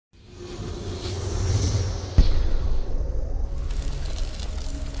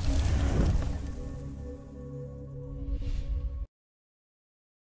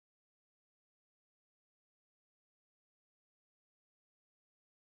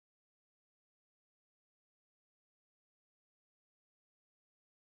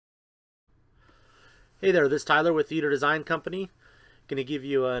Hey there, this is Tyler with Theater Design Company. Going to give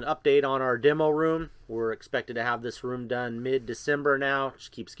you an update on our demo room. We're expected to have this room done mid-December now. It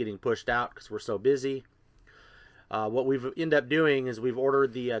just keeps getting pushed out because we're so busy. What we've ended up doing is we've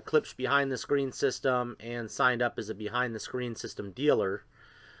ordered the Klipsch behind the screen system and signed up as a behind the screen system dealer.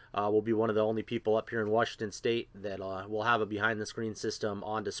 We'll be one of the only people up here in Washington State that will have a behind the screen system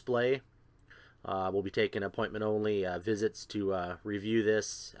on display. We'll be taking appointment only visits to review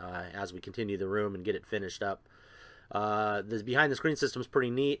this as we continue the room and get it finished up. This behind the screen system is pretty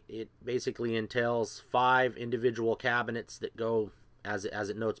neat. It basically entails 5 individual cabinets that go as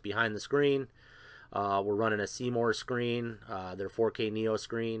it notes behind the screen. We're running a Seymour screen, their 4K Neo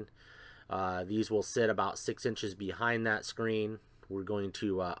screen. These will sit about 6 inches behind that screen. We're going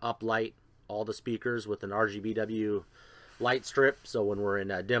to uplight all the speakers with an RGBW light strip, so when we're in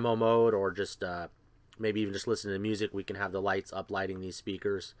demo mode or just maybe even just listening to music, we can have the lights uplighting these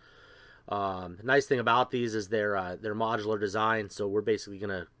speakers. The nice thing about these is they're modular design, so we're basically going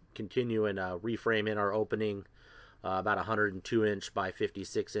to continue and reframe in our opening, about 102 inch by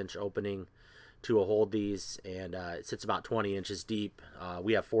 56 inch opening to hold these, and it sits about 20 inches deep.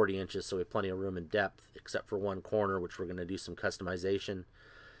 We have 40 inches, so we have plenty of room in depth except for one corner, which we're going to do some customization.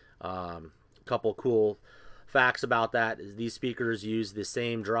 A couple cool facts about that is these speakers use the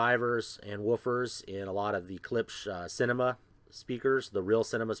same drivers and woofers in a lot of the Klipsch cinema speakers, the real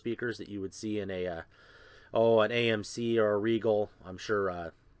cinema speakers that you would see in an AMC or a Regal. I'm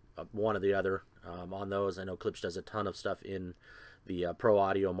sure one or the other on those. I know Klipsch does a ton of stuff in the pro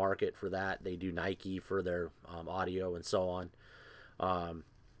audio market for that. They do Nike for their audio and so on.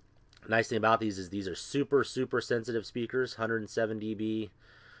 Nice thing about these is these are super sensitive speakers, 107 dB.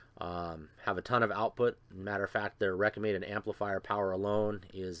 Have a ton of output. Matter of fact, their recommended amplifier power alone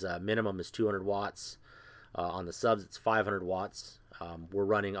is minimum is 200 watts. On the subs, it's 500 watts. We're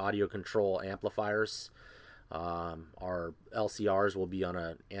running audio control amplifiers. Our LCRs will be on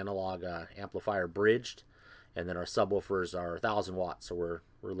an analog amplifier bridged, and then our subwoofers are 1,000 watts. So we're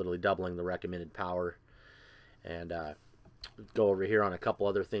literally doubling the recommended power. And go over here on a couple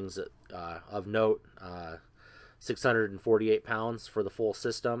other things that of note. 648 pounds for the full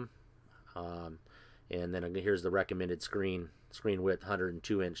system, and then here's the recommended screen width,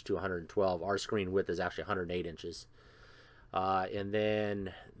 102 inch to 112. Our screen width is actually 108 inches, and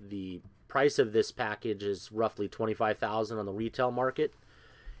then the price of this package is roughly $25,000 on the retail market.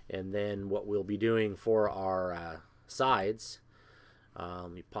 And then what we'll be doing for our sides, let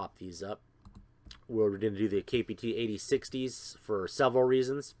me pop these up. We're going to do the KPT 8060s for several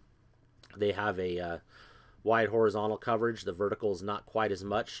reasons. They have a wide horizontal coverage. The vertical is not quite as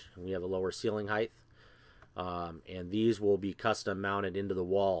much, and we have a lower ceiling height. And these will be custom mounted into the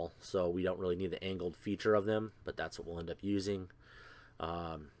wall, so we don't really need the angled feature of them, but that's what we'll end up using.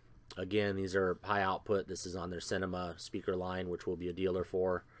 Again, these are high output. This is on their cinema speaker line, which we'll be a dealer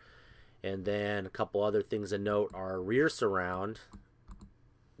for. And then a couple other things to note: our rear surround,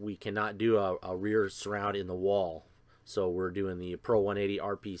 we cannot do a rear surround in the wall, so we're doing the Pro 180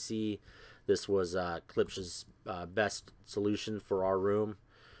 RPC. This was Klipsch's best solution for our room.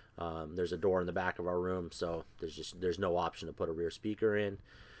 There's a door in the back of our room, so there's no option to put a rear speaker in.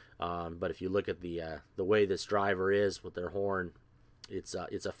 But if you look at the way this driver is with their horn, it's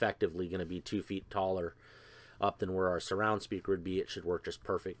effectively going to be 2 feet taller up than where our surround speaker would be. It should work just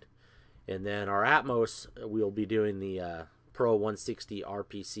perfect. And then our Atmos, we'll be doing the Pro 160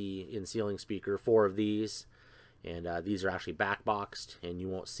 RPC in ceiling speaker, 4 of these. And these are actually back boxed, and you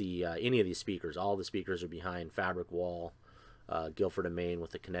won't see any of these speakers. All the speakers are behind fabric wall, Guilford and Maine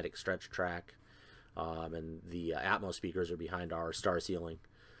with the kinetic stretch track, and the Atmos speakers are behind our star ceiling.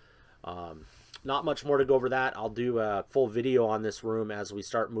 Not much more to go over that. I'll do a full video on this room as we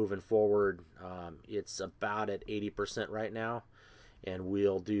start moving forward. It's about at 80% right now, and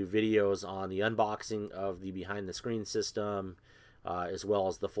we'll do videos on the unboxing of the behind the screen system, as well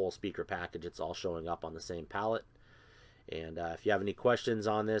as the full speaker package. It's all showing up on the same palette. And if you have any questions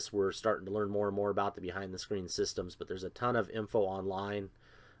on this, we're starting to learn more and more about the behind the screen systems, but there's a ton of info online.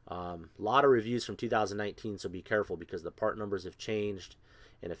 A lot of reviews from 2019, so be careful because the part numbers have changed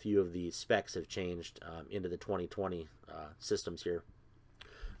and a few of the specs have changed into the 2020 systems here.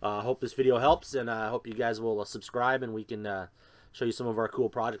 I hope this video helps, and I hope you guys will subscribe, and we can show you some of our cool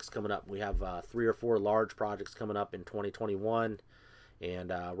projects coming up. We have 3 or 4 large projects coming up in 2021,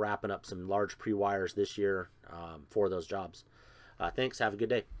 and wrapping up some large pre-wires this year for those jobs. Thanks. Have a good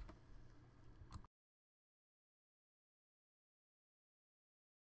day.